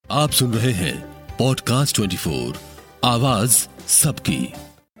आप सुन रहे हैं पॉडकास्ट 24 आवाज सबकी।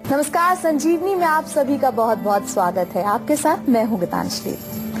 नमस्कार, संजीवनी में आप सभी का बहुत बहुत स्वागत है। आपके साथ मैं हूँ गीतांजलि।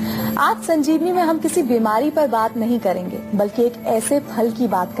 आज संजीवनी में हम किसी बीमारी पर बात नहीं करेंगे, बल्कि एक ऐसे फल की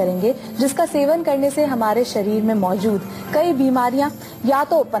बात करेंगे जिसका सेवन करने से हमारे शरीर में मौजूद कई बीमारियां या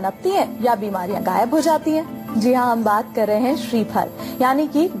तो पनपती हैं या बीमारियां गायब हो जाती हैं। जी हाँ, हम बात कर रहे हैं श्रीफल यानी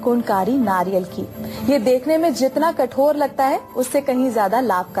कि गुणकारी नारियल की। ये देखने में जितना कठोर लगता है उससे कहीं ज्यादा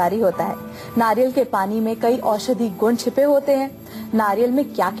लाभकारी होता है। नारियल के पानी में कई औषधि गुण छिपे होते हैं। नारियल में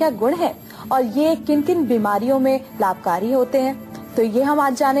क्या क्या गुण है और ये किन किन बीमारियों में लाभकारी होते हैं, तो ये हम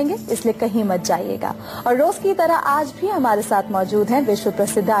आज जानेंगे, इसलिए कहीं मत जाइएगा। और रोज की तरह आज भी हमारे साथ मौजूद हैं विश्व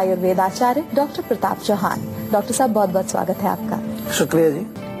प्रसिद्ध आयुर्वेदाचार्य डॉक्टर प्रताप चौहान। डॉक्टर साहब, बहुत बहुत स्वागत है आपका। शुक्रिया जी।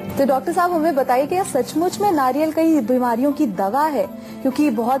 तो डॉक्टर साहब, हमें बताइए कि सचमुच में नारियल कई बीमारियों की दवा है? क्योंकि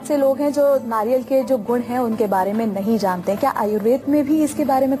बहुत से लोग हैं जो नारियल के जो गुण हैं उनके बारे में नहीं जानते। क्या आयुर्वेद में भी इसके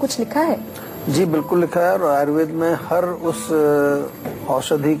बारे में कुछ लिखा है? जी बिल्कुल लिखा है, और आयुर्वेद में हर उस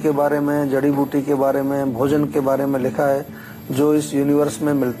औषधि के बारे में, जड़ी बूटी के बारे में, भोजन के बारे में लिखा है जो इस यूनिवर्स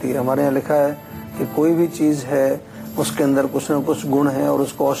में मिलती है। हमारे यहाँ लिखा है कि कोई भी चीज है उसके अंदर कुछ न कुछ गुण है और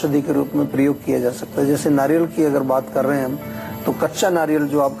उसको औषधि के रूप में प्रयोग किया जा सकता है। जैसे नारियल की अगर बात कर रहे हैं हम, तो कच्चा नारियल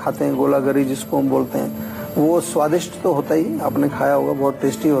जो आप खाते हैं, गोलागरी जिसको हम बोलते हैं, वो स्वादिष्ट तो होता ही, आपने खाया होगा, बहुत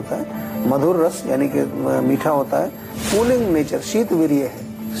टेस्टी होता है। मधुर रस यानी कि मीठा होता है। कूलिंग नेचर, शीत वीर्य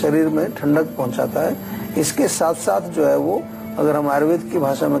है, शरीर में ठंडक पहुंचाता है। इसके साथ साथ जो है वो, अगर हम आयुर्वेद की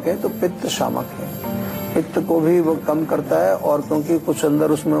भाषा में कहें तो पित्त शामक है, पित्त को भी वो कम करता है। और क्योंकि कुछ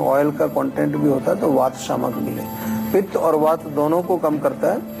अंदर उसमें ऑयल का कंटेंट भी होता है तो वात शामक भी है। पित्त और वात दोनों को कम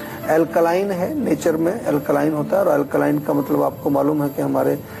करता है। एल्कलाइन है, नेचर में एल्कलाइन होता है, और एल्कलाइन का मतलब आपको मालूम है कि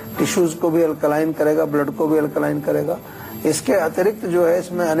हमारे टिश्यूज को भी एल्कलाइन करेगा, ब्लड को भी एल्कलाइन करेगा। इसके अतिरिक्त जो है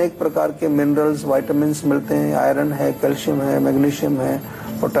इसमें अनेक प्रकार के मिनरल्स, विटामिन्स मिलते हैं। आयरन है, कैल्शियम है, मैग्नीशियम है,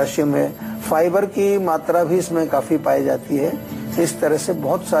 पोटेशियम है। फाइबर की मात्रा भी इसमें काफी पाई जाती है। इस तरह से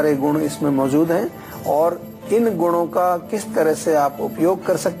बहुत सारे गुण इसमें मौजूद हैं, और इन गुणों का किस तरह से आप उपयोग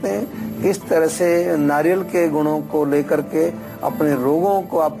कर सकते हैं, किस तरह से नारियल के गुणों को लेकर के अपने रोगों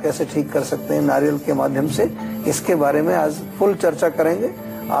को आप कैसे ठीक कर सकते हैं नारियल के माध्यम से, इसके बारे में आज फुल चर्चा करेंगे।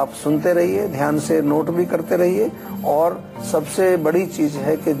 आप सुनते रहिए, ध्यान से नोट भी करते रहिए, और सबसे बड़ी चीज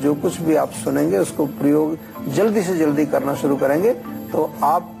है कि जो कुछ भी आप सुनेंगे उसको प्रयोग जल्दी से जल्दी करना शुरू करेंगे तो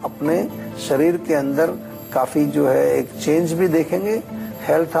आप अपने शरीर के अंदर काफी जो है एक चेंज भी देखेंगे।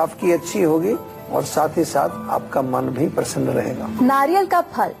 हेल्थ आपकी अच्छी होगी और साथ ही साथ आपका मन भी प्रसन्न रहेगा। नारियल का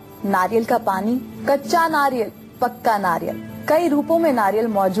फल, नारियल का पानी, कच्चा नारियल, पक्का नारियल, कई रूपों में नारियल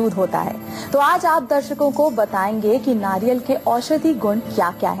मौजूद होता है। तो आज आप दर्शकों को बताएंगे कि नारियल के औषधि गुण क्या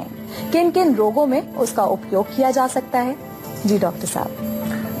क्या हैं, किन किन रोगों में उसका उपयोग किया जा सकता है। जी डॉक्टर साहब।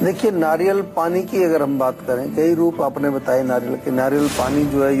 देखिए, नारियल पानी की अगर हम बात करें, कई रूप आपने बताए नारियल के। नारियल पानी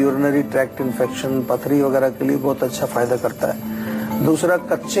जो है यूरिनरी ट्रैक्ट इन्फेक्शन, पथरी वगैरह के लिए बहुत अच्छा फायदा करता है। दूसरा,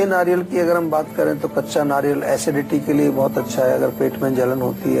 कच्चे नारियल की अगर हम बात करें तो कच्चा नारियल एसिडिटी के लिए बहुत अच्छा है। अगर पेट में जलन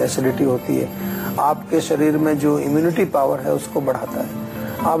होती है, एसिडिटी होती है, आपके शरीर में जो इम्यूनिटी पावर है उसको बढ़ाता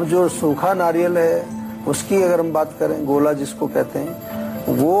है। अब जो सूखा नारियल है उसकी अगर हम बात करें, गोला जिसको कहते हैं,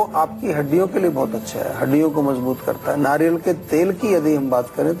 वो आपकी हड्डियों के लिए बहुत अच्छा है, हड्डियों को मजबूत करता है। नारियल के तेल की यदि हम बात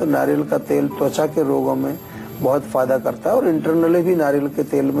करें तो नारियल का तेल त्वचा के रोगों में बहुत फायदा करता है, और इंटरनली भी नारियल के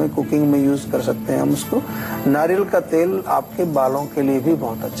तेल में कुकिंग में यूज कर सकते हैं हम उसको। नारियल का तेल आपके बालों के लिए भी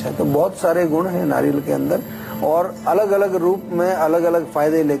बहुत अच्छा है। तो बहुत सारे गुण हैं नारियल के अंदर, और अलग अलग रूप में अलग अलग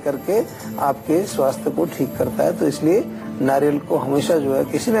फायदे लेकर के आपके स्वास्थ्य को ठीक करता है। तो इसलिए नारियल को हमेशा जो है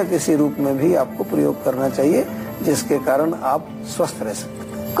किसी न किसी रूप में भी आपको प्रयोग करना चाहिए, जिसके कारण आप स्वस्थ रह सकते हैं।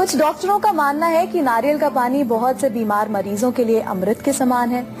 कुछ डॉक्टरों का मानना है कि नारियल का पानी बहुत से बीमार मरीजों के लिए अमृत के समान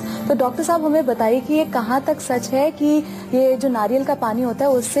है। तो डॉक्टर साहब, हमें बताइए कि ये कहाँ तक सच है कि ये जो नारियल का पानी होता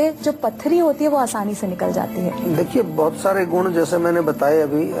है उससे जो पथरी होती है वो आसानी से निकल जाती है? देखिए, बहुत सारे गुण जैसे मैंने बताए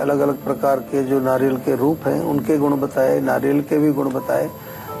अभी, अलग अलग प्रकार के जो नारियल के रूप हैं उनके गुण बताए, नारियल के भी गुण बताए,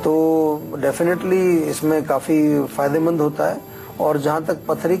 तो डेफिनेटली इसमें काफी फायदेमंद होता है। और जहाँ तक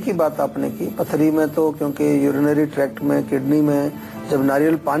पथरी की बात आपने की, पथरी में तो क्योंकि यूरिनरी ट्रैक्ट में, किडनी में जब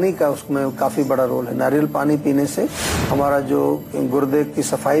नारियल पानी का उसमें काफी बड़ा रोल है। नारियल पानी पीने से हमारा जो गुर्दे की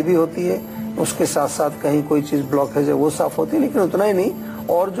सफाई भी होती है, उसके साथ साथ कहीं कोई चीज ब्लॉकेज है वो साफ होती है। लेकिन उतना ही नहीं,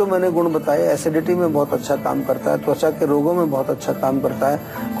 और जो मैंने गुण बताए, एसिडिटी में बहुत अच्छा काम करता है, त्वचा के रोगों में बहुत अच्छा काम करता है,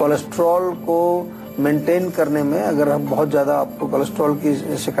 कोलेस्ट्रॉल को मेंटेन करने में, अगर हम बहुत ज्यादा आपको कोलेस्ट्रॉल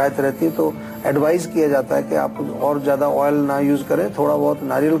की शिकायत रहती है तो एडवाइस किया जाता है कि आप और ज्यादा ऑयल ना यूज करें, थोड़ा बहुत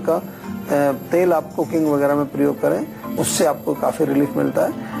नारियल का तेल आप कुकिंग वगैरह में प्रयोग करें, उससे आपको काफी रिलीफ मिलता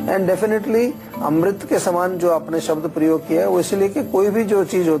है। एंड डेफिनेटली अमृत के समान जो आपने शब्द प्रयोग किया है वो इसलिए कि कोई भी जो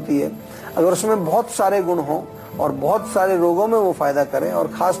चीज होती है अगर उसमें बहुत सारे गुण हो और बहुत सारे रोगों में वो फायदा करें। और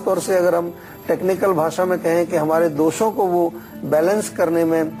खास तौर से अगर हम टेक्निकल भाषा में कहें कि हमारे दोषों को वो बैलेंस करने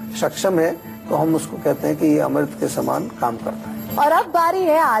में सक्षम है, तो हम उसको कहते हैं कि ये अमृत के समान काम करता है। और अब बारी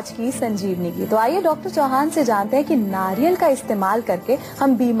है आज की संजीवनी की। तो आइए डॉक्टर चौहान से जानते हैं कि नारियल का इस्तेमाल करके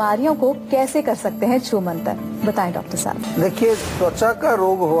हम बीमारियों को कैसे कर सकते हैं छूमंतर। बताएं डॉक्टर साहब। देखिए, त्वचा का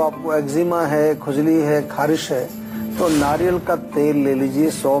रोग हो, आपको एक्जिमा है, खुजली है, खारिश है, तो नारियल का तेल ले लीजिए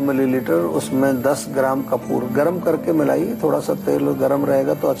 100 मिलीलीटर, उसमें 10 ग्राम कपूर गर्म करके मिलाइए। थोड़ा सा तेल गर्म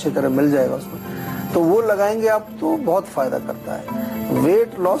रहेगा तो अच्छी तरह मिल जाएगा उसमें, तो वो लगाएंगे आप तो बहुत फायदा करता है।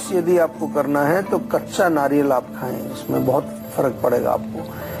 वेट लॉस यदि आपको करना है तो कच्चा नारियल आप खाएं, उसमें बहुत फर्क पड़ेगा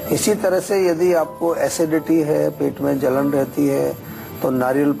आपको। इसी तरह से यदि आपको एसिडिटी है, पेट में जलन रहती है, तो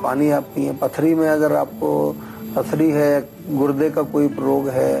नारियल पानी आप पिए। पथरी में अगर आपको पथरी है, गुर्दे का कोई रोग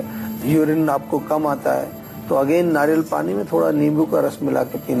है, यूरिन आपको कम आता है, तो अगेन नारियल पानी में थोड़ा नींबू का रस मिला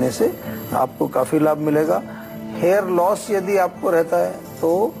के पीने से आपको काफी लाभ मिलेगा। हेयर लॉस यदि आपको रहता है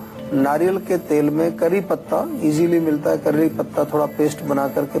तो नारियल के तेल में करी पत्ता इजीली मिलता है, करी पत्ता थोड़ा पेस्ट बना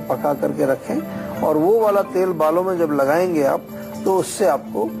करके पका करके रखें और वो वाला तेल बालों में जब लगाएंगे आप तो उससे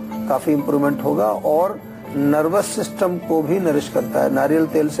आपको काफी इम्प्रूवमेंट होगा। और नर्वस सिस्टम को भी नरिश करता है। नारियल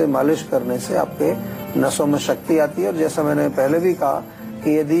तेल से मालिश करने से आपके नसों में शक्ति आती है। और जैसा मैंने पहले भी कहा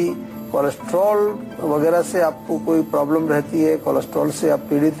कि यदि कोलेस्ट्रॉल वगैरह से आपको कोई प्रॉब्लम रहती है, कोलेस्ट्रॉल से आप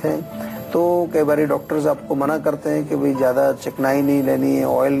पीड़ित हैं, तो कई बार डॉक्टर्स आपको मना करते हैं कि भाई ज्यादा चिकनाई नहीं लेनी है,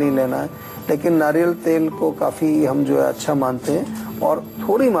 ऑयल नहीं लेना है, लेकिन नारियल तेल को काफी हम जो है अच्छा मानते हैं और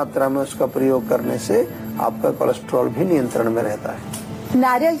थोड़ी मात्रा में उसका प्रयोग करने से आपका कोलेस्ट्रॉल भी नियंत्रण में रहता है।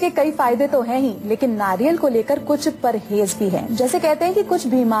 नारियल के कई फायदे तो हैं ही, लेकिन नारियल को लेकर कुछ परहेज भी हैं। जैसे कहते हैं कि कुछ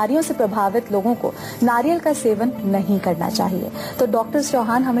बीमारियों से प्रभावित लोगों को नारियल का सेवन नहीं करना चाहिए। तो डॉक्टर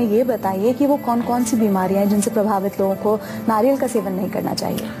चौहान हमें ये बताइए कि वो कौन कौन सी बीमारियां हैं जिनसे प्रभावित लोगों को नारियल का सेवन नहीं करना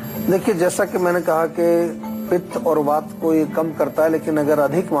चाहिए। देखिए, जैसा कि मैंने कहा कि पित्त और वात को ये कम करता है, लेकिन अगर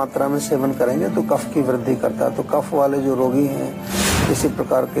अधिक मात्रा में सेवन करेंगे तो कफ की वृद्धि करता है। तो कफ वाले जो रोगी हैं, इसी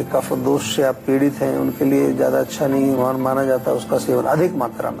प्रकार के कफ दोष से आप पीड़ित हैं, उनके लिए ज्यादा अच्छा नहीं माना जाता उसका सेवन अधिक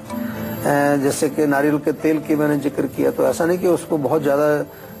मात्रा में। जैसे कि नारियल के तेल की मैंने जिक्र किया, तो ऐसा नहीं कि उसको बहुत ज्यादा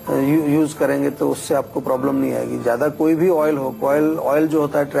यूज करेंगे तो उससे आपको प्रॉब्लम नहीं आएगी। ज्यादा कोई भी ऑयल हो, ऑयल जो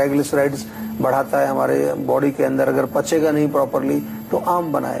होता है ट्राइग्लिसराइड्स बढ़ाता है हमारे बॉडी के अंदर, अगर पचेगा नहीं प्रॉपरली तो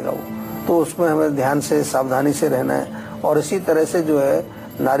आम बनाएगा वो, तो उसमें हमें ध्यान से सावधानी से रहना है। और इसी तरह से जो है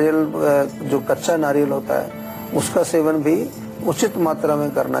नारियल, जो कच्चा नारियल होता है उसका सेवन भी उचित मात्रा में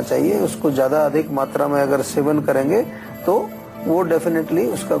करना चाहिए। उसको ज्यादा अधिक मात्रा में अगर सेवन करेंगे तो वो डेफिनेटली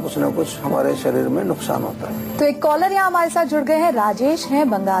उसका कुछ ना कुछ हमारे शरीर में नुकसान होता है। तो एक कॉलर यहाँ हमारे साथ जुड़ गए हैं, राजेश हैं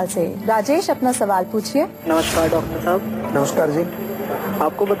बंगाल से। राजेश, अपना सवाल पूछिए। नमस्कार डॉक्टर साहब। नमस्कार जी।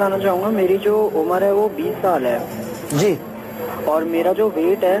 आपको बताना चाहूँगा, मेरी जो उम्र है वो 20 साल है जी, और मेरा जो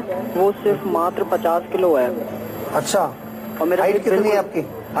वेट है वो सिर्फ मात्र 50 किलो है। अच्छा, और मेरा हाइट कितनी है आपकी?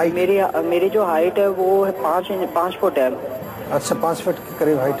 हाइट मेरी जो हाइट है वो है 5 फुट है। अच्छा, 5 फीट के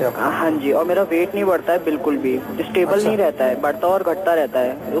करीब हाइट है आपकी। हाँ जी, और मेरा वेट नहीं बढ़ता है बिल्कुल भी, स्टेबल अच्छा। नहीं रहता है, बढ़ता और घटता रहता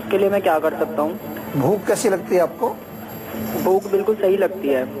है। उसके लिए मैं क्या कर सकता हूँ? भूख कैसी लगती है आपको? भूख बिल्कुल सही लगती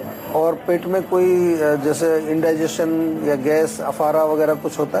है। और पेट में कोई जैसे इंडाइजेशन या गैस, अफारा वगैरह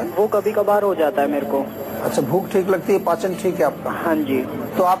कुछ होता है? वो कभी कभार हो जाता है मेरे को। अच्छा, भूख ठीक लगती है, पाचन ठीक है आपका? हाँ जी।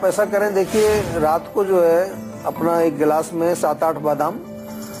 तो आप ऐसा करें, देखिए रात को जो है अपना एक गिलास में 7-8 बादाम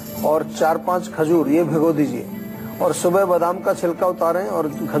और 4-5 खजूर ये भिगो दीजिए, और सुबह बादाम का छिलका उतारें और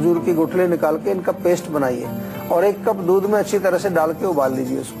खजूर की गुठली निकाल के इनका पेस्ट बनाइए और 1 कप दूध में अच्छी तरह से डाल के उबाल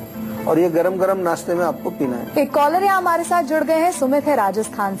लीजिए उसको, और ये गरम गरम नाश्ते में आपको पीना है। एक कॉलर यहाँ हमारे साथ जुड़ गए हैं, सुमित है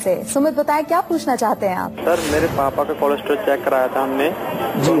राजस्थान से। सुमित, बताएं क्या पूछना चाहते हैं आप? सर, मेरे पापा का कोलेस्ट्रॉल चेक कराया था हमने,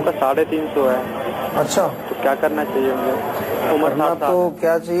 तो उनका 350 है। अच्छा, तो क्या करना चाहिए मुझे? करना तो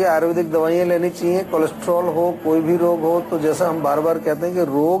क्या चाहिए, आयुर्वेदिक दवाइयाँ लेनी चाहिए। कोलेस्ट्रॉल हो, कोई भी रोग हो, तो जैसा हम बार बार कहते हैं कि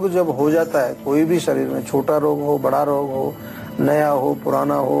रोग जब हो जाता है कोई भी शरीर में, छोटा रोग हो, बड़ा रोग हो, नया हो,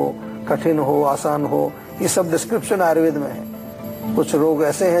 पुराना हो, कठिन हो, आसान हो, ये सब डिस्क्रिप्शन आयुर्वेद में है। कुछ रोग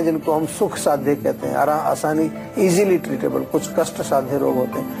ऐसे हैं जिनको हम सुख साध्य कहते हैं, आसानी, इजीली ट्रीटेबल। कुछ कष्ट साध्य रोग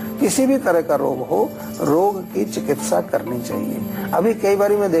होते हैं। किसी भी तरह का रोग हो, रोग की चिकित्सा करनी चाहिए। अभी कई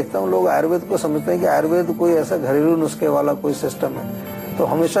बार मैं देखता हूँ लोग आयुर्वेद को समझते हैं कि आयुर्वेद कोई ऐसा घरेलू नुस्खे वाला कोई सिस्टम है, तो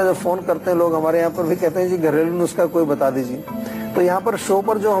हमेशा जब फोन करते हैं लोग, हमारे यहाँ पर भी कहते हैं जी घरेलू नुस्खा कोई बता दीजिए। तो यहाँ पर शो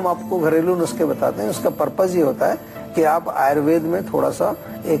पर जो हम आपको घरेलू नुस्खे बताते हैं उसका पर्पज ये होता है कि आप आयुर्वेद में थोड़ा सा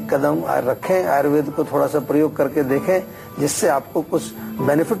एक कदम रखें, आयुर्वेद को थोड़ा सा प्रयोग करके देखें, जिससे आपको कुछ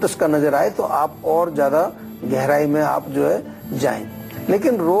बेनिफिट उसका नजर आए, तो आप और ज्यादा गहराई में आप जो है जाएं।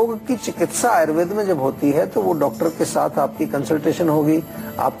 लेकिन रोग की चिकित्सा आयुर्वेद में जब होती है तो वो डॉक्टर के साथ आपकी कंसल्टेशन होगी,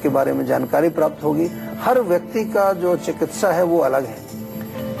 आपके बारे में जानकारी प्राप्त होगी। हर व्यक्ति का जो चिकित्सा है वो अलग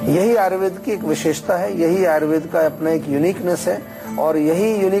है। यही आयुर्वेद की एक विशेषता है, यही आयुर्वेद का अपना एक यूनिकनेस है और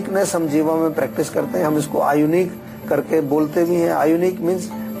यही यूनिकनेस हम जीवा में प्रैक्टिस करते हैं। हम इसको आयुनिक करके बोलते भी हैं। Ionic means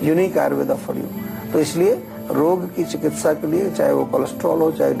unique Ayurveda for you. तो इसलिए रोग की चिकित्सा के लिए, चाहे वो कोलेस्ट्रॉल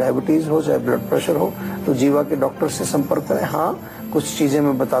हो, चाहे डायबिटीज हो, चाहे ब्लड प्रेशर हो, तो जीवा के डॉक्टर से संपर्क करें। हाँ, कुछ चीजें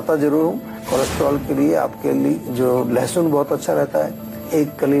मैं बताता जरूर हूँ। कोलेस्ट्रॉल के लिए आपके लिए जो लहसुन बहुत अच्छा रहता है।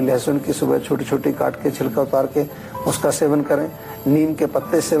 एक कली लहसुन की सुबह छोटी छोटी काट के छिलका उतार के उसका सेवन करें। नीम के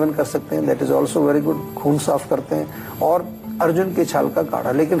पत्ते सेवन कर सकते हैं, that is also very good, खून साफ करते हैं। और अर्जुन की छाल का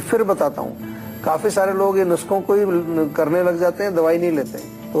काढ़ा। लेकिन फिर बताता हूँ, काफी सारे लोग इन नुस्खों को ही करने लग जाते हैं, दवाई नहीं लेते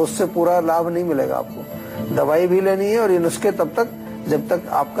हैं, तो उससे पूरा लाभ नहीं मिलेगा आपको। दवाई भी लेनी है और ये नुस्खे तब तक जब तक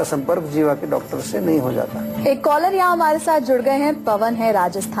आपका संपर्क जीवा के डॉक्टर से नहीं हो जाता। एक कॉलर यहाँ हमारे साथ जुड़ गए हैं, पवन है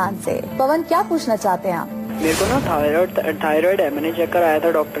राजस्थान से। पवन, क्या पूछना चाहते हैं आप? मेरे को ना थायराइड है, मैंने चेक कराया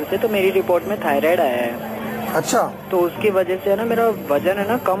था डॉक्टर से, तो मेरी रिपोर्ट में थायराइड आया है। अच्छा। तो उसकी वजह से ना मेरा वजन है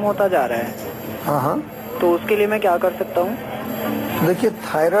ना कम होता जा रहा है। हाँ। तो उसके लिए मैं क्या कर सकता हूँ? देखिए,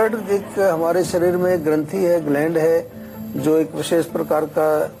 थायराइड एक हमारे शरीर में एक ग्रंथि है, ग्लैंड है, जो एक विशेष प्रकार का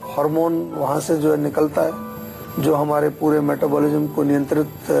हार्मोन वहाँ से जो है निकलता है, जो हमारे पूरे मेटाबॉलिज्म को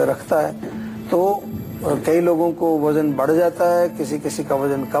नियंत्रित रखता है। तो कई लोगों को वजन बढ़ जाता है, किसी किसी का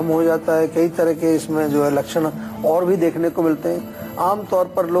वजन कम हो जाता है। कई तरह के इसमें जो है लक्षण और भी देखने को मिलते हैं। आम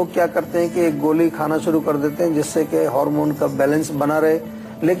तौर पर लोग क्या करते हैं कि एक गोली खाना शुरू कर देते हैं जिससे कि हार्मोन का बैलेंस बना रहे।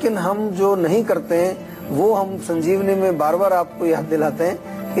 लेकिन हम जो नहीं करते हैं वो हम संजीवनी में बार बार आपको याद दिलाते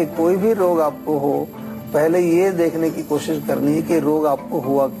हैं कि कोई भी रोग आपको हो, पहले ये देखने की कोशिश करनी है कि रोग आपको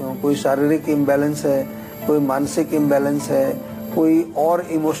हुआ क्यों। कोई शारीरिक इम्बैलेंस है, कोई मानसिक इम्बैलेंस है, कोई और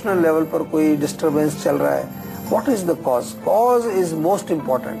इमोशनल लेवल पर कोई डिस्टरबेंस चल रहा है। What is the cause? Cause is most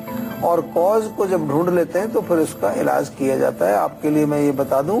important. और कॉज को जब ढूंढ लेते हैं तो फिर उसका इलाज किया जाता है। आपके लिए मैं ये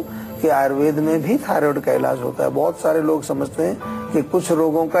बता दूं कि आयुर्वेद में भी थायराइड का इलाज होता है। बहुत सारे लोग समझते हैं कि कुछ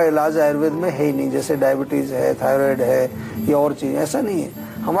रोगों का इलाज आयुर्वेद में है ही नहीं, जैसे डायबिटीज है, थायराइड है या और चीज। ऐसा नहीं है।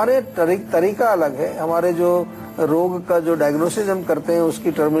 हमारे तरीका अलग है। हमारे जो रोग का जो डायग्नोसिस हम करते हैं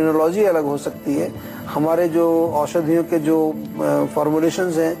उसकी टर्मिनोलॉजी अलग हो सकती है। हमारे जो औषधियों के जो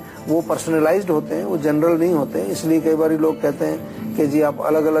फॉर्मुलेशंस हैं वो पर्सनलाइज्ड होते हैं, वो जनरल नहीं होते। इसलिए कई बार लोग कहते हैं कि जी आप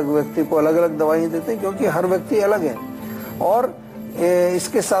अलग अलग व्यक्ति को अलग अलग दवाई देते हैं, क्योंकि हर व्यक्ति अलग है। और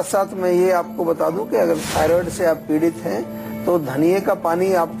इसके साथ साथ मैं ये आपको बता दूं कि अगर थायराइड से आप पीड़ित हैं तो धनिए का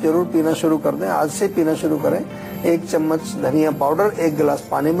पानी आप जरूर पीना शुरू कर दें। आज से पीना शुरू करें। 1 चम्मच धनिया पाउडर 1 गिलास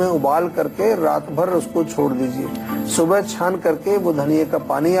पानी में उबाल करके रात भर उसको छोड़ दीजिए। सुबह छान करके वो धनिए का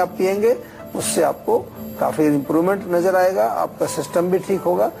पानी आप पिएंगे, उससे आपको काफी इम्प्रूवमेंट नजर आएगा, आपका सिस्टम भी ठीक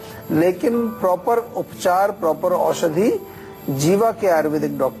होगा। लेकिन प्रॉपर उपचार, प्रॉपर औषधि जीवा के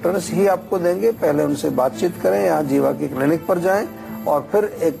आयुर्वेदिक डॉक्टर्स ही आपको देंगे। पहले उनसे बातचीत करें, यहाँ जीवा के क्लिनिक पर जाएं और फिर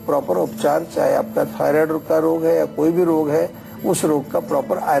एक प्रॉपर उपचार, चाहे आपका थायराइड का रोग है या कोई भी रोग है, उस रोग का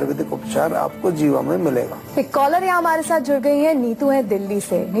प्रॉपर आयुर्वेदिक उपचार आपको जीवा में मिलेगा। एक कॉलर यहाँ हमारे साथ जुड़ गई है, नीतू है दिल्ली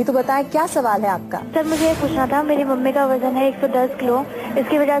से। नीतू, बताएं क्या सवाल है आपका? सर, मुझे ये पूछना था, मेरी मम्मी का वजन है 110 किलो।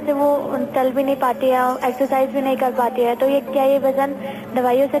 इसकी वजह से वो चल भी नहीं पाती है, एक्सरसाइज भी नहीं कर पाती है। तो ये क्या ये वजन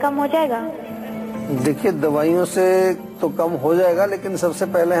दवाइयों से कम हो जाएगा? देखिए, दवाइयों से तो कम हो जाएगा, लेकिन सबसे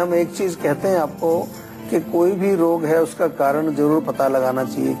पहले हम एक चीज कहते हैं आपको कि कोई भी रोग है उसका कारण जरूर पता लगाना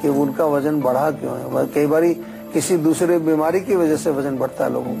चाहिए कि उनका वजन बढ़ा क्यों है। कई बारी किसी दूसरे बीमारी की वजह से वजन बढ़ता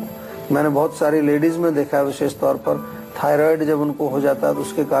है लोगों को। मैंने बहुत सारी लेडीज में देखा है, विशेष तौर पर थायराइड जब उनको हो जाता है तो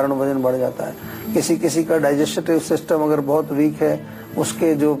उसके कारण वजन बढ़ जाता है। किसी किसी का डाइजेस्टिव सिस्टम अगर बहुत वीक है,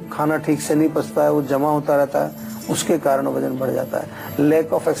 उसके जो खाना ठीक से नहीं पचता है, वो जमा होता रहता है, उसके कारण वजन बढ़ जाता है।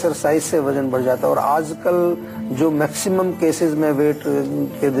 लैक ऑफ एक्सरसाइज से वजन बढ़ जाता है। और आजकल जो मैक्सिमम केसेस में वेट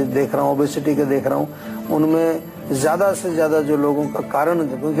के देख रहा हूँ, ओबेसिटी के देख रहा हूँ, उनमें ज्यादा से ज्यादा जो लोगों का कारण,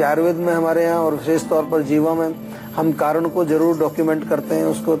 क्योंकि आयुर्वेद में हमारे यहाँ और विशेष तौर पर जीवा में हम कारण को जरूर डॉक्यूमेंट करते हैं,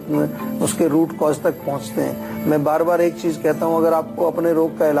 उसके रूट कॉज तक पहुँचते हैं। मैं बार बार एक चीज कहता हूँ, अगर आपको अपने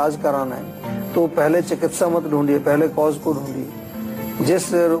रोग का इलाज कराना है तो पहले चिकित्सा मत ढूंढिए, पहले कॉज को ढूंढिए।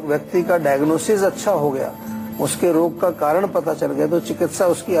 जिस व्यक्ति का डायग्नोसिस अच्छा हो गया, उसके रोग का कारण पता चल गया, तो चिकित्सा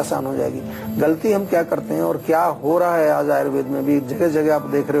उसकी आसान हो जाएगी। गलती हम क्या करते हैं और क्या हो रहा है आज आयुर्वेद में भी, जगह जगह आप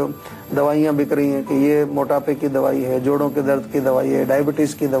देख रहे हो दवाइयां बिक रही हैं कि ये मोटापे की दवाई है, जोड़ों के दर्द की दवाई है,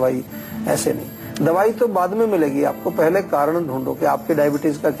 डायबिटीज की दवाई। ऐसे नहीं, दवाई तो बाद में मिलेगी। आपको पहले कारण ढूंढो कि आपके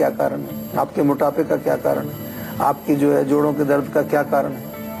डायबिटीज का क्या कारण है, आपके मोटापे का क्या कारण है, आपकी जो है जोड़ों के दर्द का क्या कारण है,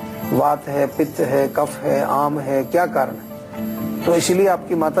 वात है, पित्त है, कफ है, आम है, क्या कारण है। तो इसलिए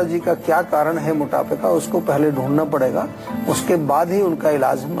आपकी माता जी का क्या कारण है मोटापे का, उसको पहले ढूंढना पड़ेगा। उसके बाद ही उनका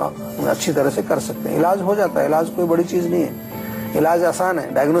इलाज हम अच्छी तरह से कर सकते हैं। इलाज हो जाता है, इलाज कोई बड़ी चीज नहीं है, इलाज आसान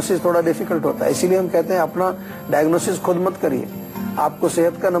है। डायग्नोसिस थोड़ा डिफिकल्ट होता है, इसीलिए हम कहते हैं अपना डायग्नोसिस खुद मत करिए। आपको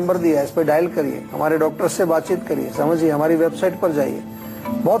सेहत का नंबर दिया है, इस पर डायल करिए, हमारे डॉक्टर से बातचीत करिए, समझिए, हमारी वेबसाइट पर जाइए,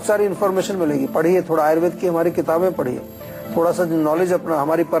 बहुत सारी इन्फॉर्मेशन मिलेगी। पढ़िए, थोड़ा आयुर्वेद की हमारी किताबें पढ़िए, थोड़ा सा नॉलेज अपना,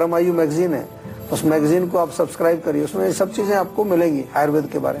 हमारी परम आयु मैगजीन है, उस मैगजीन को आप सब्सक्राइब करिए, उसमें ये सब चीजें आपको मिलेंगी आयुर्वेद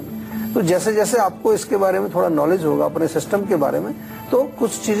के बारे में। तो जैसे जैसे आपको इसके बारे में थोड़ा नॉलेज होगा, अपने सिस्टम के बारे में, तो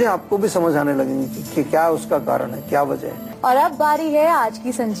कुछ चीजें आपको भी समझ आने लगेंगी कि क्या उसका कारण है, क्या वजह है। और अब बारी है आज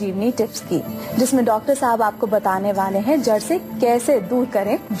की संजीवनी टिप्स की, जिसमें डॉक्टर साहब आपको बताने वाले हैं जड़ से कैसे दूर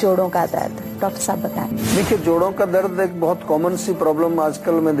करें जोड़ों का दर्द। डॉक्टर साहब बताएं। देखिए, जोड़ों का दर्द एक बहुत कॉमन सी प्रॉब्लम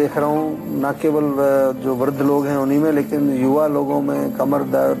आजकल मैं देख रहा हूँ, न केवल जो वृद्ध लोग हैं उन्हीं में, लेकिन युवा लोगों में कमर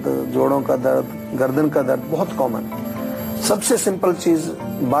दर्द, जोड़ों का दर्द, गर्दन का दर्द बहुत कॉमन। सबसे सिंपल चीज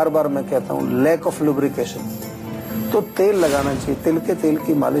बार बार मैं कहता हूँ, लैक ऑफ लुब्रिकेशन। तो तेल लगाना चाहिए, तिल के तेल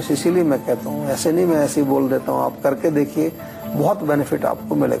की मालिश। इसीलिए मैं कहता हूँ, ऐसे नहीं मैं ऐसे ही बोल देता हूँ, आप करके देखिए, बहुत बेनिफिट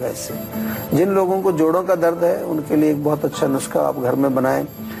आपको मिलेगा इससे। जिन लोगों को जोड़ों का दर्द है उनके लिए एक बहुत अच्छा नुस्खा आप घर में बनाएं।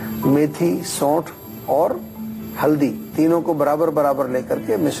 मेथी, सौंठ और हल्दी तीनों को बराबर बराबर लेकर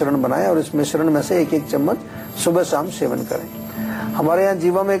के मिश्रण बनाएं और इस मिश्रण में से एक एक चम्मच सुबह शाम सेवन करें। हमारे यहाँ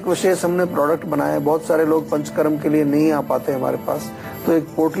जीवा में एक विशेष हमने प्रोडक्ट बनाया है, बहुत सारे लोग पंचकर्म के लिए नहीं आ पाते हमारे पास, तो एक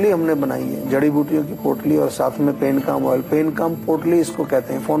पोटली हमने बनाई है, जड़ी बूटियों की पोटली और साथ में पेन काम ऑयल, पेन काम पोटली इसको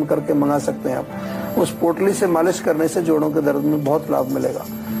कहते हैं, फोन करके मंगा सकते हैं आप। उस पोटली से मालिश करने से जोड़ों के दर्द में बहुत लाभ मिलेगा।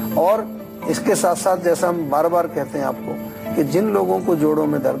 और इसके साथ साथ, जैसा हम बार बार कहते हैं आपको, कि जिन लोगों को जोड़ों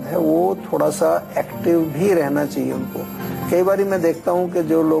में दर्द है वो थोड़ा सा एक्टिव भी रहना चाहिए उनको। कई बार मैं देखता हूँ कि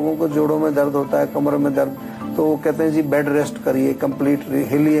जो लोगों को जोड़ों में दर्द होता है, कमर में दर्द, तो वो कहते हैं जी बेड रेस्ट करिए, कंप्लीट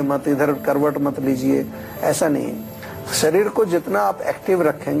हिलिए मत, इधर करवट मत लीजिए। ऐसा नहीं है। शरीर को जितना आप एक्टिव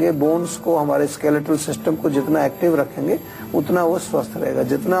रखेंगे, बोन्स को, हमारे स्केलेटल सिस्टम को जितना एक्टिव रखेंगे, उतना वो स्वस्थ रहेगा।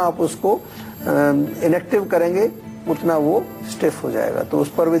 जितना आप उसको इनएक्टिव करेंगे उतना वो स्टिफ हो जाएगा। तो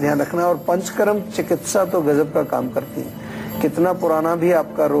उस पर भी ध्यान रखना। और पंचकर्म चिकित्सा तो गजब का काम करती है। कितना पुराना भी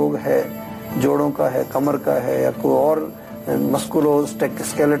आपका रोग है, जोड़ों का है, कमर का है, या कोई और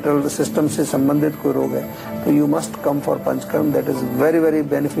मस्कुलोस्केलेटल सिस्टम से संबंधित कोई रोग है, तो you must come for panchakarma. That is very very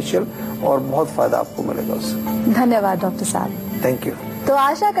beneficial और बहुत फायदा आपको मिलेगा उससे। धन्यवाद डॉक्टर साहब। Thank you. तो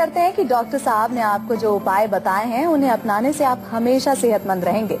आशा करते हैं कि डॉक्टर साहब ने आपको जो उपाय बताए हैं उन्हें अपनाने से आप हमेशा सेहतमंद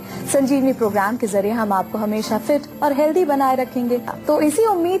रहेंगे। संजीवनी प्रोग्राम के जरिए हम आपको हमेशा फिट और हेल्दी बनाए रखेंगे। तो इसी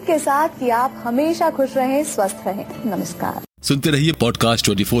उम्मीद के साथ कि आप हमेशा खुश रहें, स्वस्थ रहें। नमस्कार। सुनते रहिए पॉडकास्ट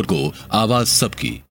 24 को, आवाज सबकी।